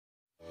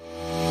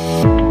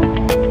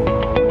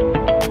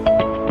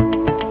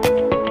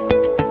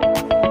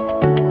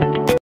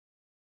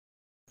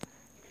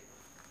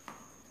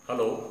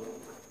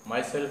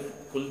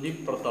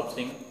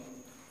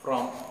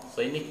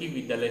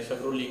Vidyalaya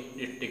Sagroli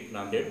district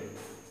NANDED.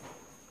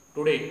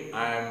 Today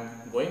I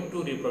am going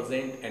to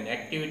represent an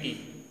activity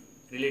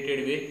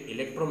related with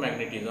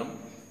electromagnetism.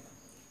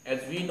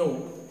 As we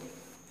know,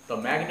 the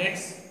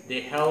magnets,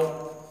 they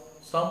have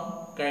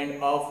some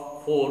kind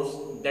of force.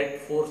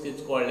 That force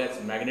is called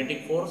as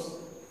magnetic force,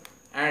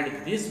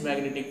 and this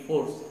magnetic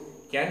force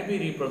can be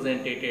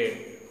represented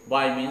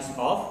by means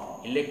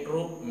of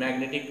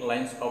electromagnetic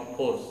lines of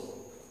force.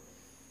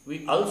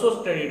 We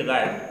also studied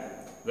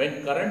that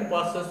when current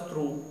passes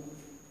through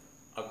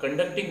a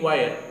conducting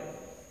wire,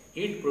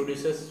 it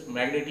produces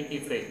magnetic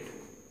effect.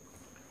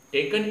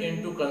 Taken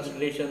into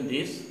consideration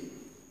this,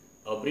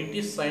 a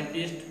British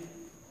scientist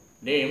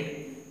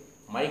named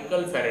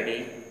Michael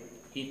Faraday,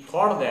 he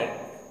thought that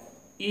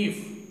if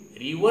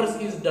reverse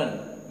is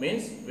done,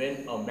 means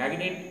when a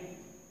magnet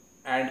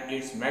and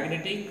its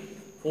magnetic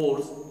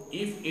force,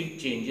 if it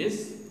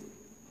changes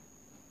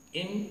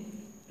in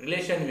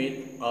relation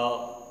with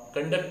a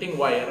conducting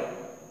wire,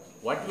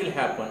 what will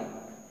happen?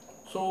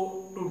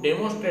 So to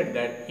demonstrate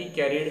that, he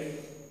carried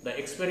the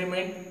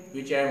experiment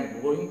which I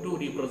am going to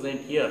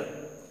represent here.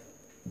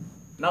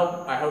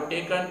 Now I have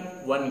taken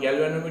one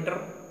galvanometer.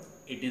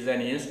 It is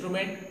an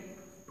instrument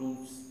to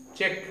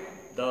check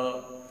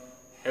the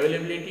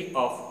availability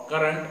of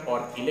current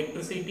or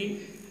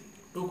electricity.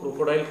 Two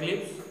crocodile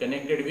clips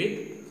connected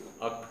with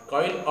a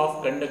coil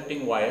of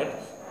conducting wires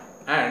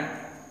and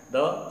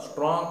the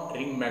strong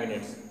ring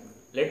magnets.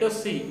 Let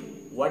us see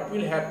what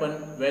will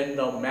happen when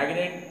the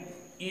magnet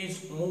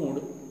is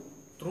moved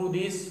through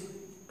this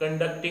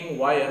conducting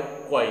wire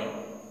coil.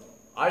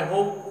 I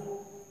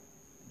hope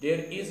there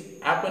is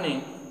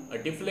happening a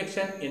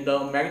deflection in the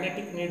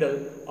magnetic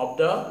needle of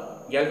the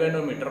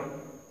galvanometer.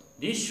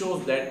 This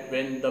shows that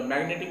when the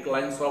magnetic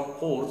lines of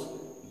force,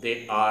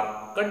 they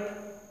are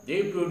cut,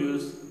 they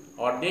produce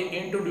or they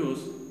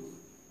introduce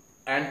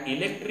an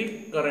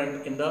electric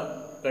current in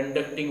the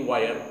conducting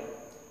wire.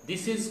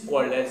 This is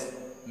called as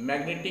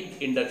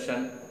magnetic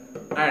induction,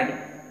 and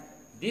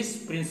this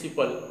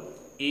principle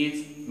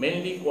is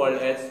mainly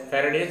called as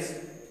Faraday's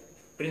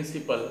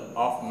principle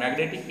of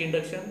magnetic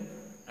induction,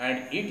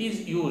 and it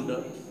is used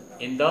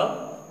in the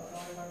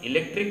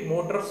electric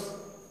motors,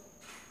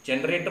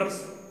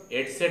 generators,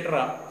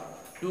 etc.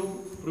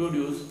 to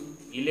produce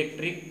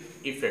electric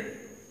effect.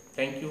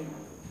 Thank you.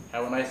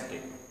 Have a nice day.